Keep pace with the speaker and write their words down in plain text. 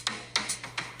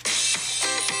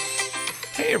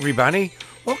Hey everybody,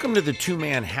 welcome to the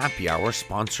Two-Man Happy Hour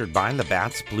sponsored by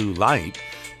Labatt's Blue Light,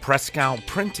 Prescal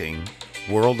Printing,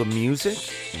 World of Music,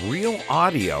 Real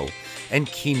Audio, and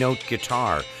Keynote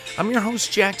Guitar. I'm your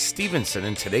host Jack Stevenson,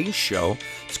 and today's show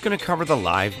is going to cover the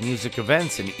live music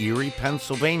events in Erie,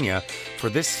 Pennsylvania for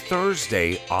this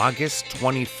Thursday, August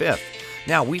 25th.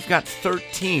 Now, we've got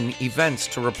 13 events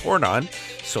to report on,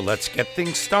 so let's get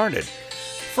things started.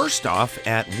 First off,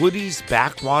 at Woody's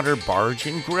Backwater Barge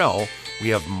and Grill, we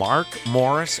have Mark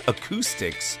Morris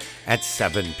Acoustics at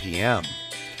 7 p.m.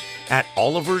 At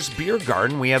Oliver's Beer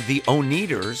Garden, we have the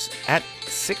Oneaters at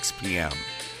 6 p.m.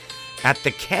 At the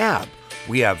Cab,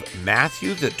 we have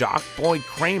Matthew the Dock Boy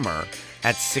Kramer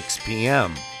at 6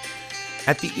 p.m.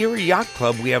 At the Erie Yacht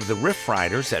Club, we have the Riff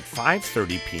Riders at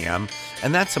 5:30 p.m.,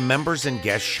 and that's a members and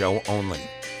guest show only.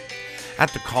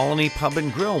 At the Colony Pub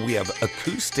and Grill, we have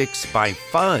Acoustics by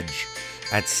Fudge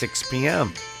at 6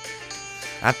 p.m.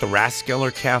 At the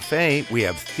Rathskeller Cafe, we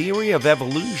have Theory of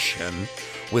Evolution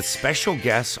with special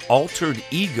guests Altered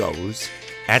Egos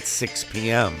at 6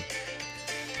 p.m.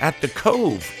 At the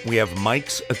Cove, we have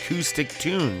Mike's Acoustic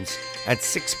Tunes at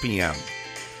 6 p.m.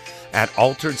 At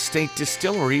Altered State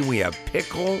Distillery, we have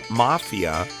Pickle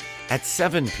Mafia at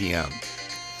 7 p.m.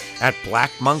 At Black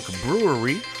Monk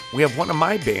Brewery, we have one of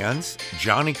my bands,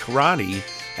 Johnny Karate,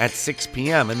 at 6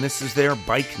 p.m., and this is their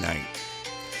bike night.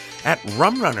 At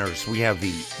Rum Runners, we have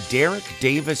the Derek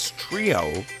Davis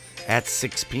Trio at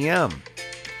 6 p.m.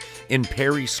 In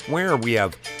Perry Square, we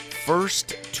have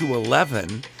First to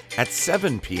 11 at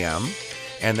 7 p.m.,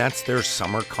 and that's their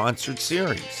summer concert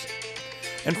series.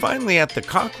 And finally, at the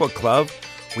Conqua Club,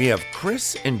 we have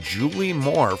Chris and Julie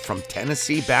Moore from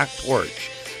Tennessee Back Porch.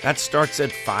 That starts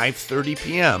at 5:30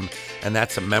 p.m., and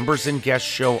that's a members and guest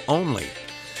show only.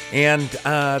 And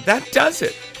that does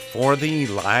it for the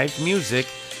live music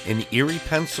in Erie,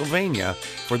 Pennsylvania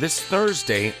for this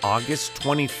Thursday, August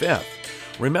 25th.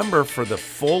 Remember, for the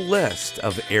full list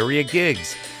of area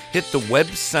gigs, hit the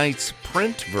website's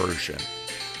print version.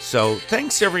 So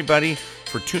thanks everybody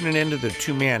for tuning into the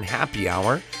Two-Man Happy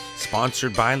Hour,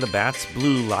 sponsored by Labatt's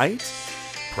Blue Light,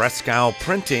 Prescal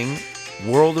Printing,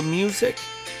 World of Music,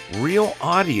 Real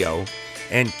Audio,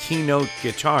 and Keynote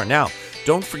Guitar. Now,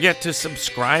 don't forget to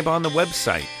subscribe on the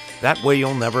website. That way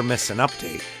you'll never miss an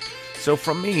update. So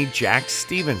from me, Jack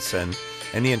Stevenson,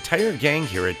 and the entire gang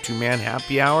here at Two-Man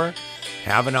Happy Hour,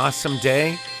 have an awesome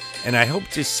day, and I hope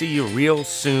to see you real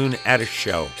soon at a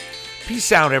show.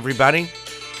 Peace out, everybody.